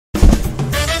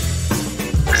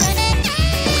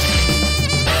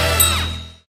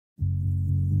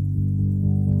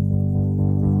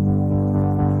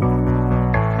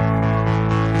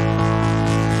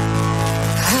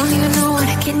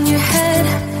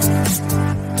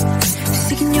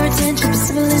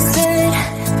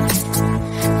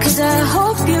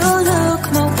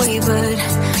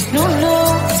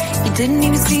didn't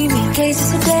even see me in cases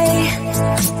today.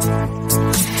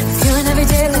 Feeling every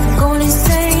day like I'm going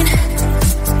insane.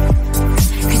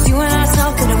 Cause you and I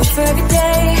something I wish for every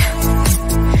day.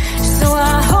 So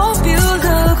I hope you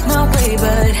look my way,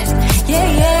 but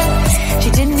yeah, she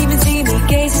didn't even see me in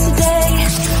cases today.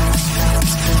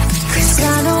 Cause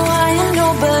I know I am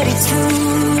nobody to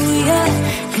you,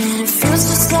 and it feels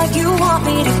just like you want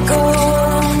me to go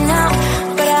now.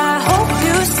 But I hope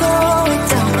you slow it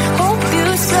down, hope you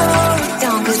slow it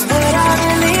down. Cause what I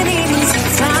really need is some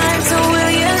time. So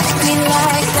will you let me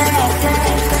like that?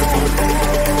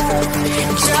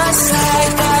 Just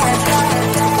like that.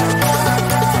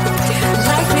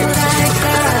 Like me like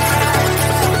that.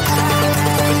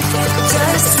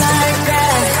 Just like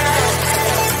that.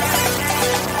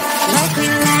 Like me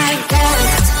like that.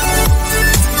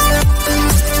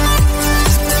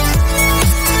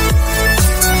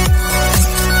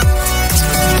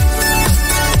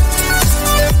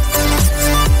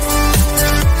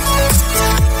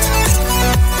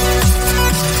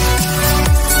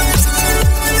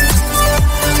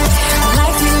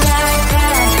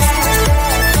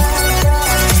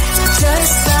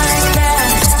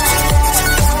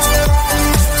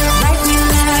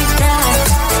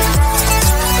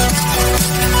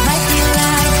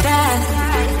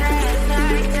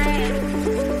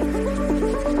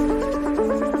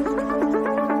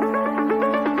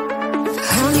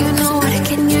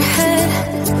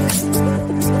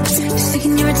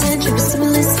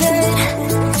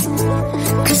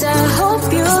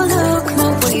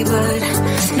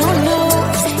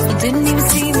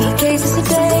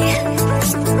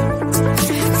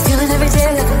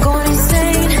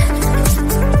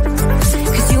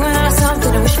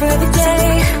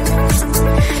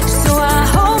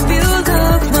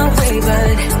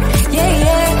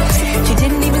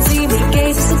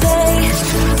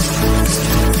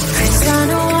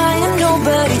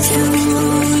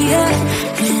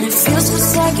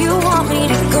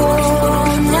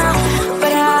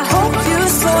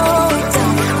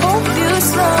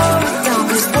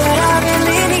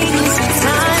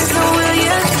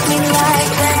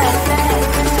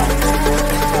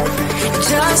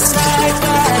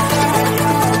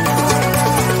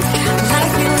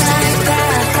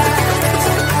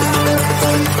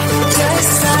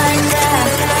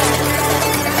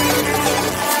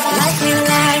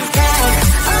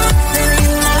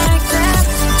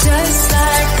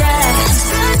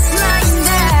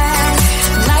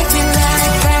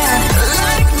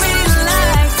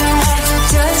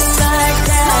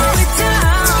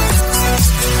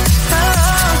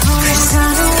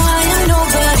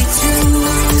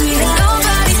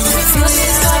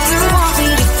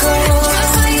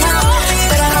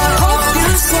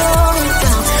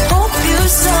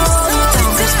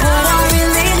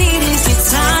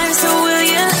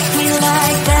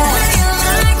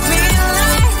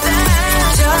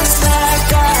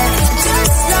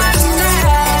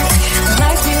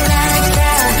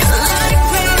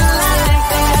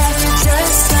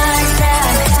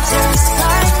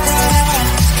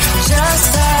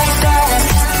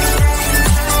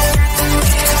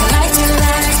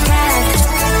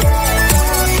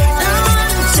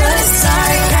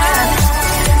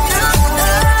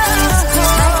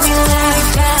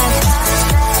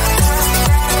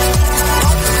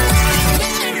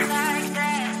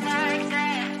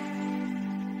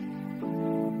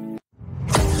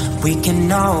 We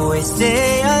can always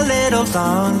stay a little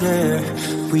longer.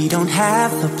 We don't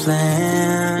have a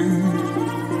plan.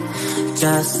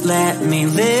 Just let me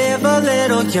live a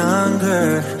little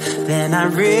younger than I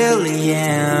really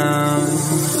am.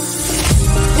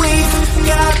 We've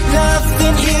got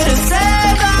nothing here to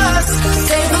save us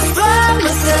from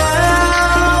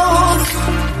ourselves.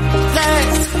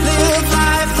 Let's live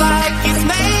life like it's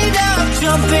made up.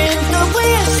 Jump in the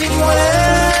wishing well.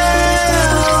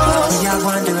 We are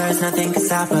wanderers, nothing can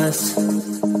stop us.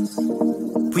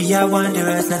 We are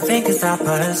wanderers, nothing can stop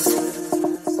us.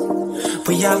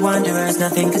 We are wanderers,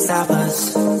 nothing can stop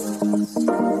us.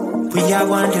 We are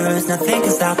wanderers, nothing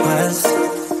can stop us.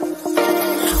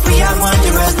 We are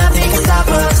wanderers, nothing can stop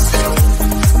us.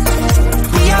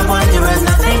 We are wanderers,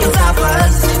 nothing can stop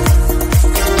us.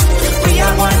 We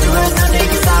are wanderers, nothing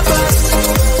can stop us.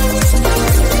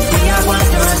 We are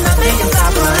wanderers, nothing can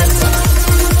stop us.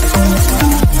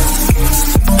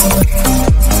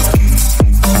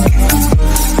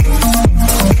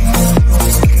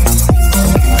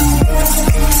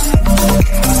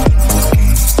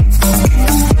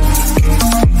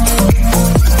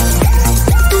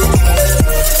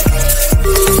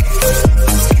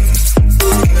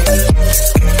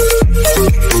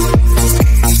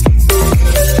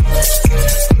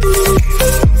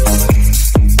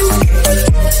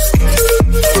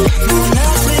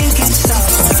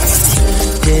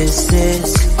 this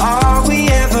is all we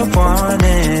ever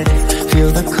wanted.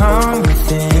 Feel the calm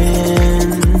within.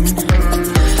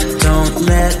 Don't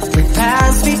let the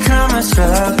past become our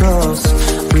struggles.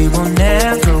 We will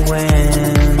never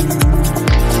win.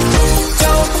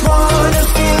 Don't wanna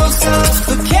feel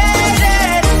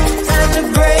suffocated. Time to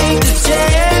break the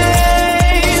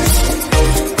chains.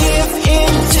 Give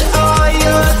in to all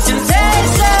your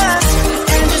temptations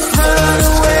and just run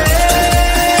away.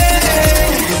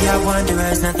 We are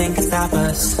wanderers, nothing can stop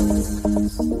us.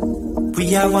 We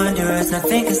are wanderers,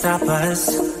 nothing can stop us.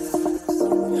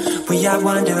 We are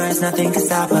wanderers, nothing can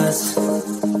stop us.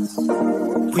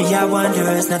 We are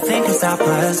wanderers, nothing can stop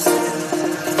us.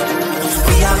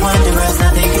 We are wanderers,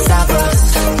 nothing can stop us.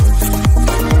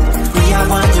 We are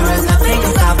wanderers, nothing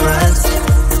can stop us.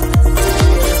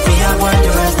 We are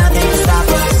wanderers, nothing can stop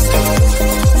us.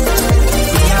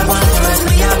 We are wanderers,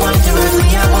 we are wanderers, we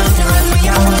are wanderers, we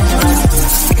are wanderers.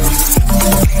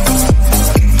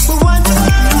 We're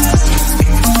wanderers.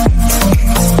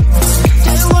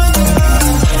 Just wanderers.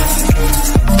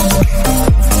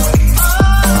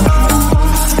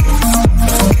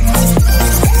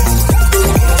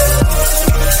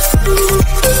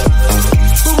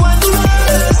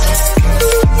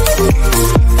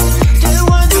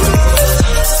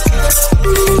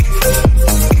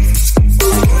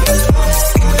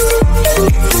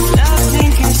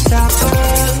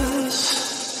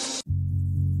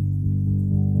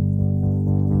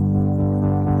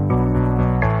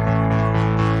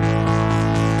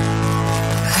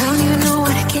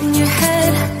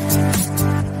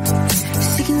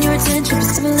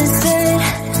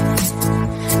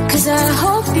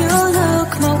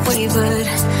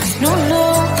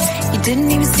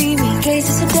 Didn't even see me,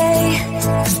 gazes today.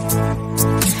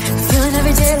 Feeling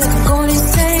every day like I'm going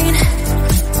insane.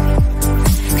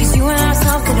 'Cause you and I have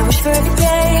something I wish for every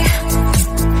day.